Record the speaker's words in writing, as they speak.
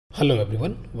Hello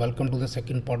everyone, welcome to the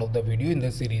second part of the video in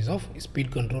the series of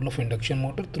speed control of induction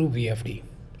motor through VFD,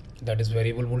 that is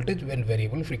variable voltage and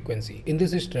variable frequency. In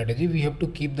this strategy we have to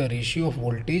keep the ratio of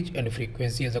voltage and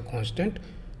frequency as a constant.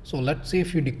 So let's say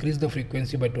if you decrease the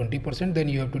frequency by 20%, then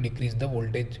you have to decrease the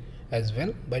voltage as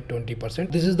well by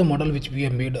 20%. This is the model which we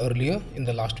have made earlier in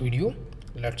the last video.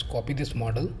 Let's copy this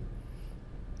model.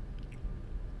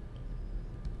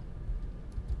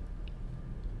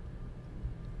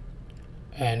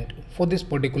 And for this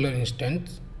particular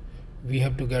instance we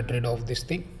have to get rid of this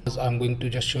thing. I'm going to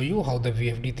just show you how the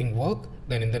VFD thing work.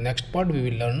 Then in the next part we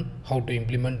will learn how to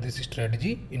implement this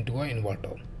strategy into an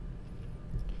inverter.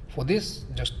 For this,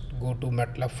 just go to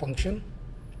MATLAB function,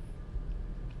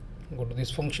 go to this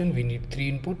function. We need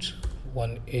three inputs.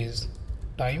 One is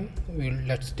time,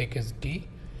 let's take as t.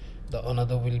 The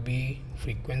another will be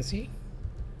frequency,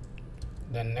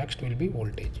 then next will be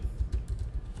voltage.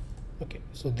 Okay,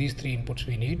 so these three inputs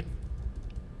we need.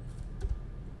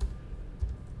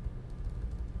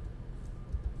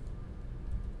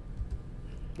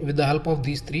 With the help of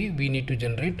these three, we need to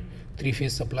generate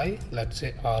three-phase supply, let's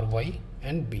say R, Y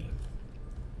and B.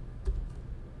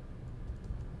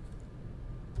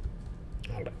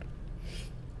 Alright.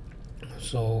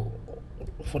 So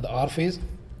for the R phase,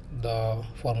 the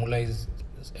formula is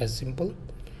as simple: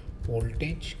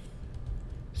 voltage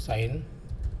sine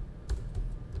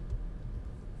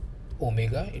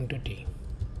omega into t.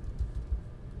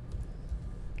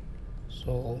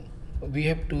 So we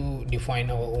have to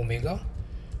define our omega.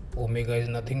 Omega is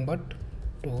nothing but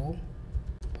 2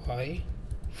 pi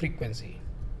frequency.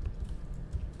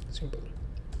 Simple.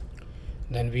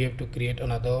 Then we have to create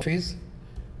another phase,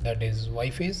 that is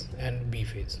Y phase and B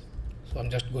phase. So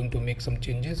I'm just going to make some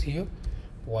changes here.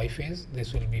 Y phase,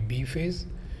 this will be B phase.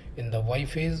 In the Y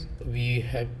phase we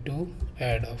have to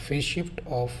add a phase shift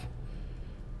of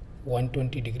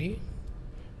 120 degree,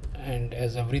 and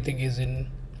as everything is in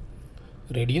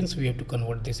radians we have to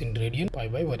convert this in radian, pi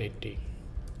by 180.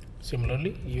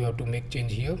 Similarly you have to make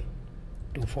change here,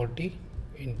 240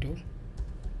 into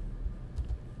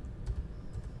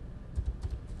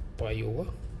pi over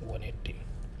 180.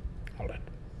 Alright,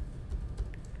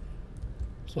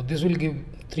 so this will give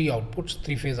three outputs,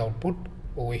 three-phase output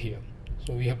over here.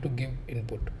 So we have to give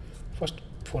input. First,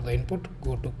 for the input,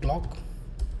 go to clock.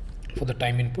 For the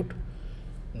time input,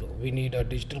 we need a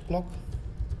digital clock,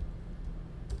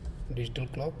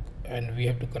 and we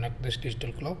have to connect this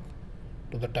digital clock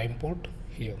to the time port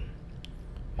here.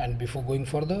 And before going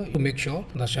further, to make sure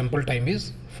the sample time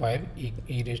is 5 e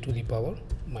raised to the power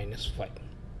minus 5.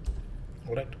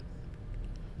 Alright,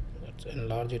 let's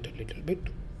enlarge it a little bit.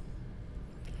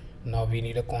 Now we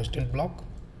need a constant block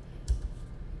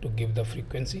to give the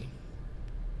frequency,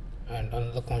 and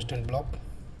another constant block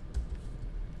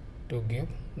to give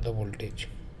the voltage.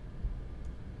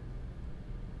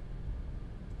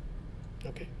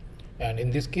 Okay, and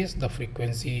in this case the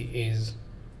frequency is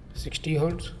 60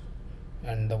 Hertz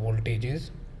and the voltage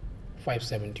is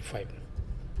 575.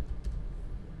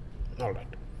 Alright,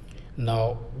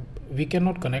 now we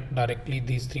cannot connect directly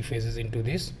these three phases into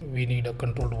this. We need a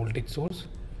controlled voltage source.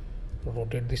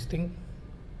 Rotate this thing,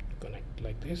 connect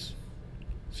like this.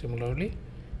 Similarly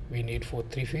we need for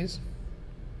three phase.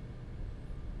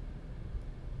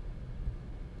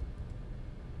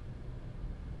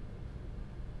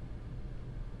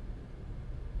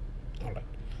 Alright,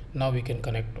 now we can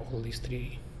connect all these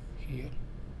three here.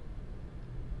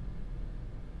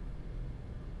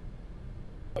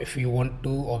 If you want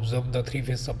to observe the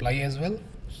three-phase supply as well,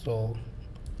 so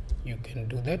you can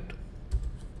do that.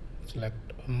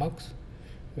 Select mux.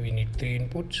 We need three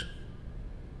inputs.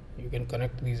 You can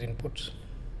connect these inputs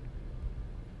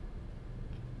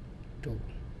to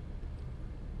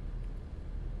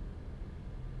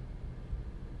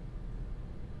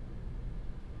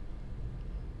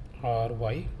R,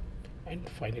 Y and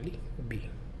finally B.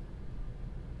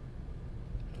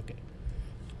 Okay,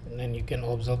 and then you can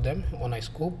observe them on a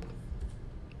scope.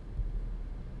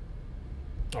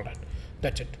 Alright,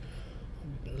 that's it.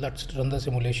 Let's run the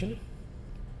simulation.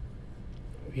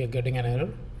 We are getting an error.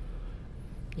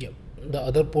 Yeah, the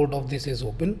other port of this is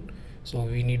open, so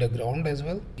we need a ground as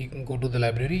well. You can go to the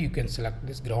library, you can select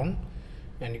this ground,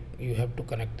 and you have to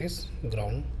connect this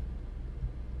ground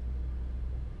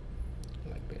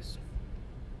like this.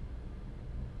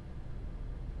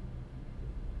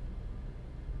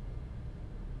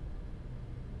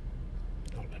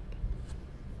 Alright,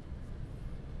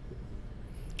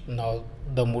 now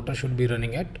the motor should be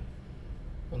running at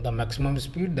the maximum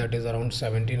speed, that is around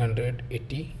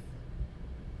 1780.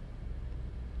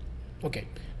 Okay,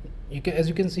 as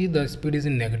you can see the speed is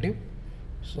in negative,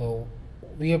 so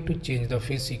we have to change the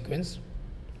phase sequence.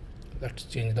 Let's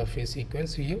change the phase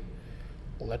sequence here.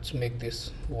 Let's make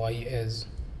this Y as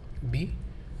B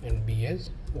and B as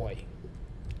Y.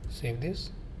 Save this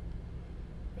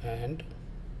and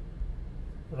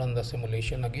run the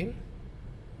simulation again.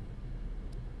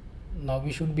 Now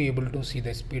we should be able to see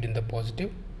the speed in the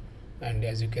positive, and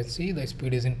as you can see the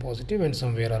speed is in positive and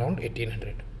somewhere around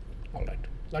 1800. Alright,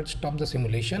 let's stop the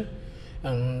simulation,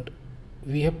 and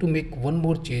we have to make one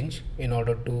more change in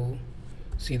order to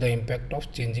see the impact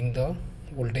of changing the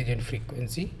voltage and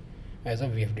frequency as a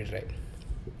VFD drive.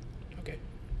 Okay,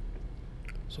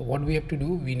 so what we have to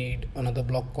do, we need another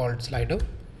block called slider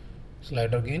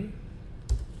gain,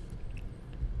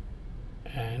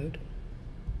 and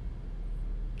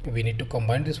we need to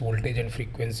combine this voltage and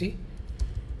frequency.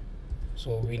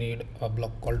 So we need a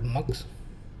block called mux.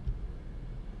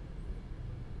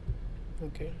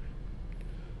 Okay,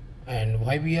 and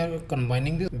why we are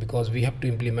combining this? Because we have to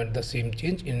implement the same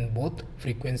change in both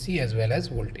frequency as well as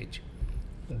voltage.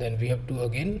 Then we have to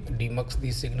again demux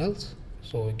these signals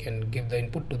so we can give the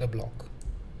input to the block.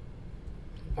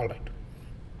 Alright,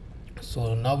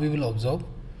 so now we will observe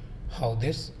how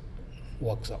this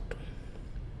works out.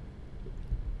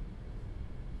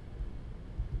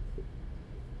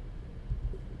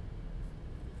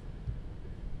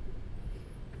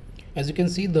 As you can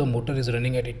see, the motor is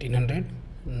running at 1800.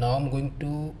 Now I'm going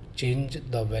to change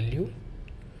the value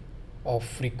of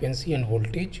frequency and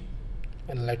voltage,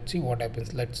 and let's see what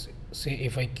happens. Let's say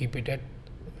if I keep it at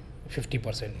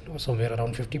 50% or somewhere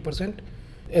around 50%.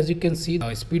 As you can see,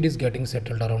 the speed is getting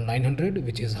settled around 900,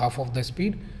 which is half of the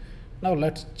speed. Now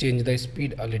let's change the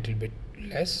speed a little bit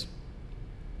less.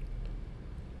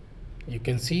 You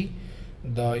can see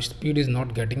the speed is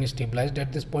not getting stabilized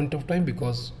at this point of time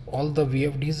because all the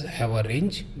VFDs have a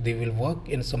range. They will work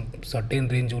in some certain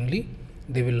range only.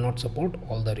 They will not support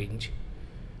all the range.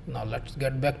 Now let's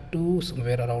get back to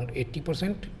somewhere around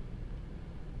 80%.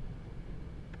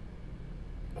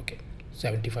 Okay,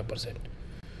 75%.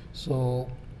 So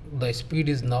the speed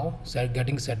is now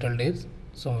getting settled is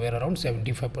somewhere around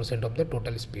 75% of the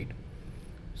total speed.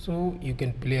 So you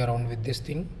can play around with this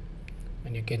thing,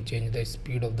 and you can change the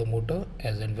speed of the motor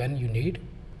as and when you need,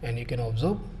 and you can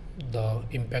observe the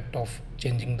impact of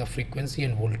changing the frequency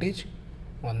and voltage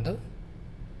on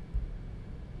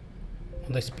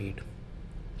the speed.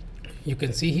 You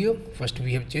can see here, first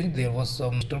we have changed, there was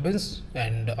some disturbance,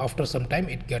 and after some time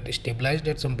it got stabilized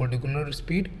at some particular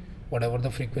speed. Whatever the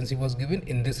frequency was given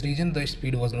in this region, the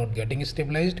speed was not getting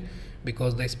stabilized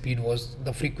because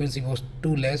the frequency was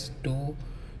too less to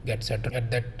get settled at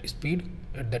that speed,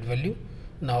 at that value.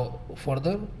 Now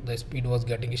further the speed was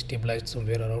getting stabilized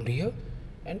somewhere around here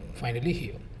and finally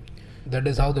here. That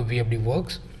is how the VFD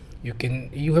works. You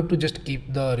have to just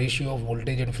keep the ratio of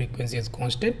voltage and frequency as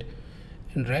constant,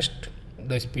 and rest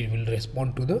the speed will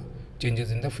respond to the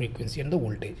changes in the frequency and the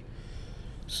voltage.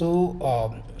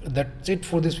 So that's it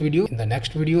for this video. In the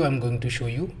next video I'm going to show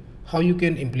you how you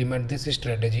can implement this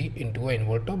strategy into an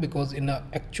inverter, because in an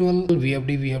actual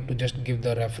VFD we have to just give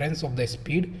the reference of the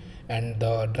speed and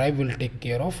the drive will take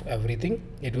care of everything.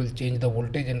 It will change the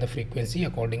voltage and the frequency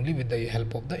accordingly with the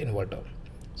help of the inverter.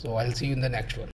 So I'll see you in the next one.